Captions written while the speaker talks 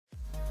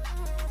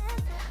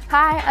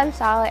Hi, I'm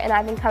Charlotte and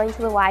I've been coming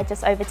to the Y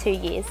just over 2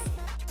 years.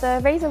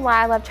 The reason why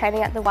I love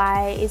training at the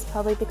Y is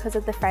probably because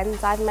of the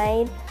friends I've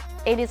made.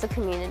 It is a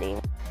community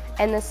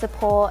and the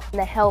support and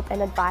the help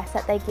and advice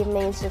that they give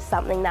me is just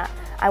something that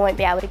I won't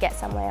be able to get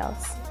somewhere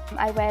else.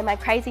 I wear my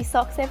crazy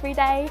socks every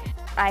day.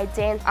 I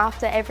dance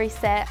after every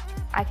set.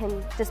 I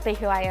can just be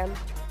who I am.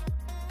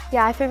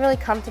 Yeah, I feel really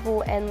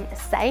comfortable and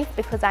safe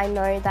because I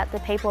know that the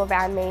people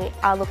around me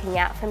are looking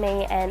out for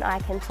me and I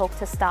can talk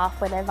to staff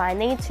whenever I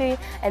need to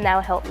and they'll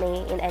help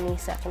me in any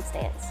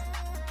circumstance.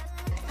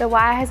 The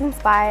Y has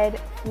inspired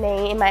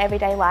me in my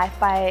everyday life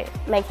by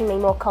making me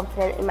more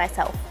confident in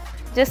myself.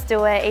 Just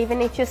do it,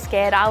 even if you're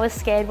scared. I was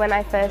scared when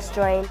I first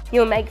joined.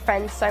 You'll make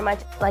friends so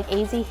much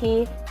easy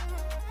here.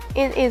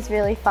 It is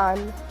really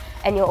fun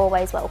and you're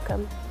always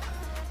welcome.